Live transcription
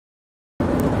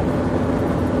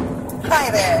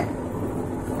there.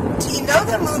 Do you know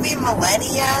the movie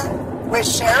Millennia with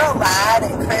Cheryl Ladd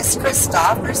and Chris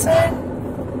Christopherson?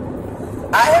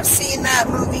 I have seen that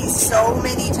movie so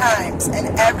many times,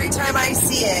 and every time I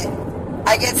see it,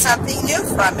 I get something new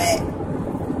from it.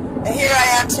 And here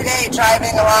I am today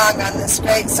driving along on this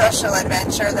great social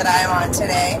adventure that I'm on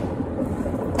today,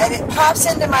 and it pops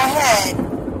into my head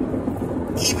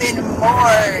even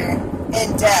more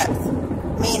in-depth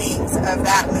meanings of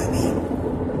that movie.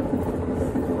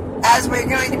 As we're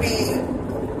going to be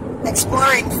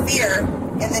exploring fear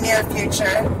in the near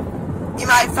future, you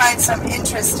might find some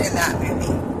interest in that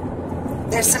movie.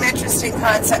 There's some interesting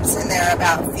concepts in there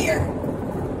about fear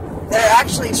that are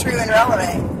actually true and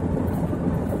relevant.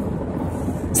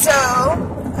 So,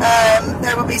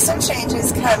 there will be some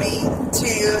changes coming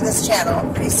to this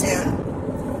channel pretty soon.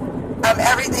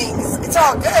 It's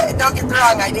all good. Don't get the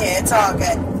wrong idea. It's all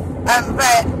good.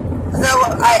 But though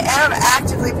I am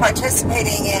actively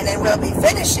participating in and will be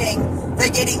finishing the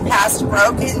Getting Past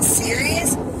Broken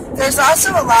series, there's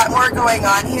also a lot more going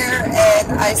on here,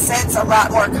 and I sense a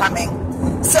lot more coming.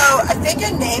 So I think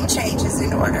a name change is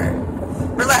in order.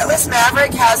 Relentless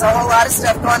Maverick has a whole lot of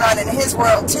stuff going on in his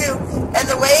world too, and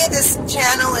the way this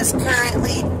channel is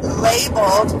currently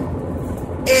labeled,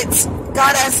 it's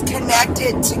got us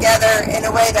connected together in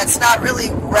a way that's not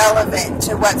really relevant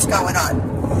to what's going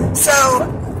on. So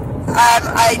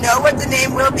I know what the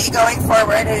name will be going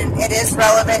forward, and it is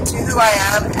relevant to who I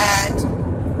am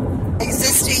and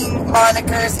existing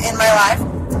monikers in my life,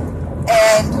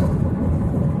 and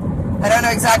I don't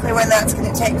know exactly when that's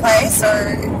going to take place,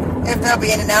 or if there'll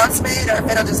be an announcement, or if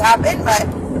it'll just happen, but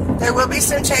there will be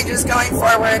some changes going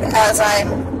forward as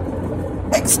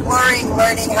I'm exploring,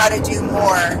 learning how to do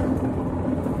more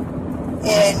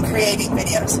in creating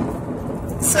videos.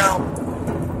 So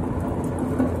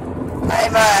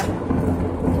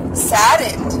I'm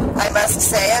saddened, I must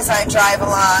say, as I drive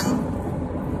along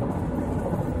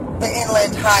the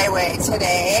inland highway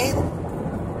today,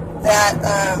 that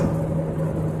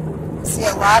see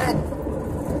a lot of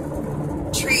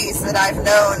trees that I've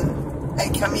known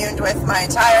and communed with my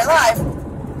entire life,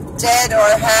 dead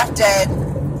or half dead,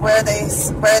 where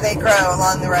they grow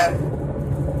along the road.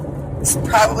 It's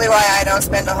probably why I don't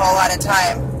spend a whole lot of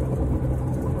time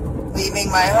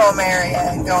leaving my home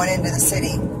area and going into the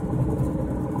city.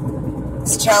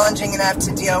 It's challenging enough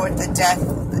to deal with the death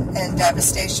and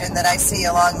devastation that I see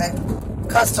along the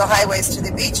coastal highways to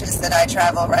the beaches that I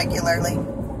travel regularly.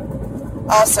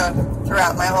 Also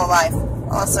throughout my whole life.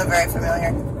 Also very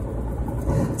familiar.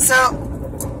 So,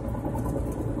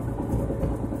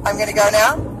 I'm going to go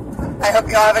now. I hope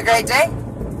you all have a great day.